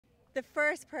The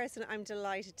first person I'm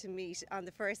delighted to meet on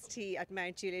the first tee at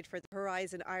Mount Juliet for the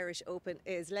Horizon Irish Open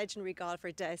is legendary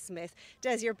golfer Des Smyth.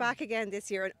 Des, you're back again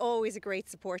this year and always a great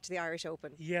support to the Irish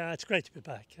Open. Yeah, it's great to be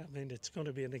back. I mean, it's going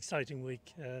to be an exciting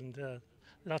week and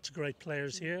lots of great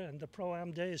players here, and the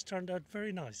Pro-Am day has turned out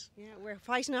very nice. Yeah, we're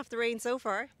fighting off the rain so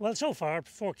far. Well, so far,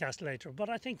 forecast later, but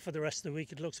I think for the rest of the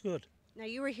week it looks good. Now,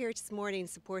 you were here this morning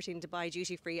supporting Dubai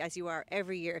Duty Free, as you are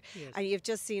every year, Yes. and you've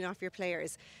just seen off your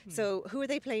players. So who are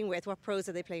they playing with? What pros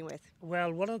are they playing with?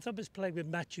 Well, one of them is playing with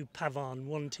Matthew Pavon,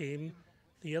 one team.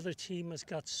 The other team has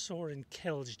got Soren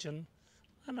Kjeldsen,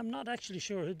 and I'm not actually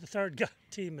sure who the third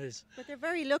team is. But they're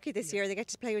very lucky this year. They get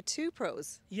to play with two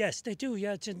pros. Yes, they do.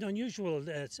 Yeah, it's an unusual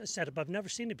setup. I've never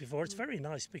seen it before. It's very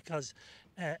nice because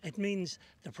it means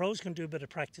the pros can do a bit of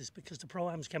practice because the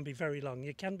pro-ams can be very long.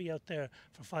 You can be out there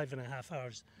for 5.5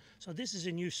 hours. So this is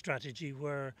a new strategy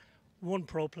where one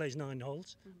pro plays 9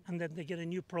 holes and then they get a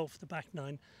new pro for the back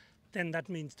 9. Then that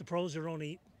means the pros are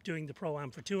only doing the pro-am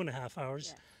for 2.5 hours.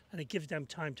 Yeah. And it gives them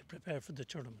time to prepare for the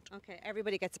tournament. Okay,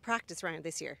 everybody gets a practice round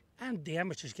this year. And the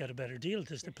amateurs get a better deal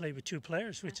because they play with 2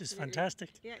 players, which is fantastic.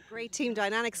 Yeah, great team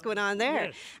dynamics going on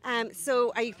there.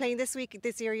 So are you playing this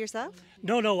year yourself?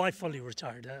 No, I fully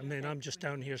retired. I mean, I'm just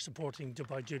down here supporting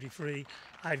Dubai Duty Free.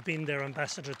 I've been their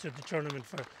ambassador to the tournament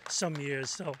for some years,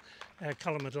 so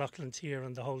Colin McLaughlin's here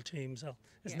and the whole team, so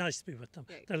it's nice to be with them.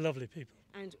 They're lovely people.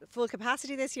 And full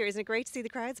capacity this year, isn't it great to see the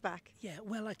crowds back? Yeah,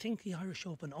 well, I think the Irish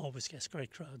Open always gets great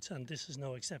crowds, and this is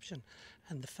no exception.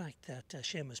 And the fact that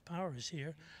Seamus Power is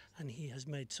here, and he has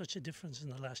made such a difference in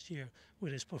the last year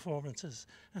with his performances.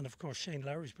 And of course, Shane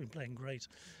Lowry's been playing great.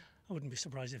 I wouldn't be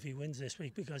surprised if he wins this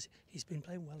week because he's been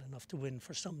playing well enough to win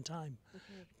for some time.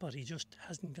 But he just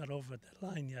hasn't got over that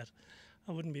line yet.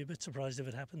 I wouldn't be a bit surprised if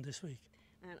it happened this week.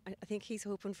 And I think he's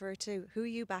hoping for it too. Who are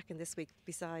you backing this week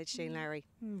besides Shane Lowry?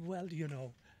 Well,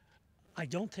 I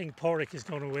don't think Porrick is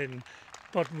going to win,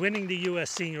 but winning the US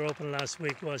Senior Open last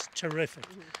week was terrific,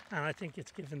 and I think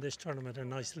it's given this tournament a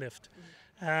nice lift.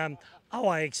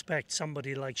 I expect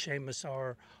somebody like Seamus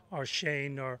or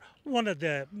Shane or one of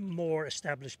the more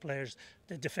established players.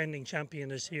 The defending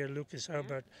champion is here, Lucas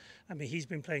Herbert. I mean, he's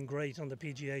been playing great on the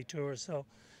PGA Tour, so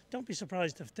don't be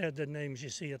surprised if they're the names you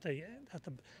see at the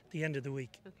end of the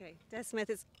week. Okay, Des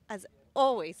Smyth, as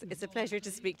always, it's a pleasure to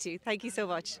speak to you. Thank you so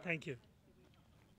much. Thank you.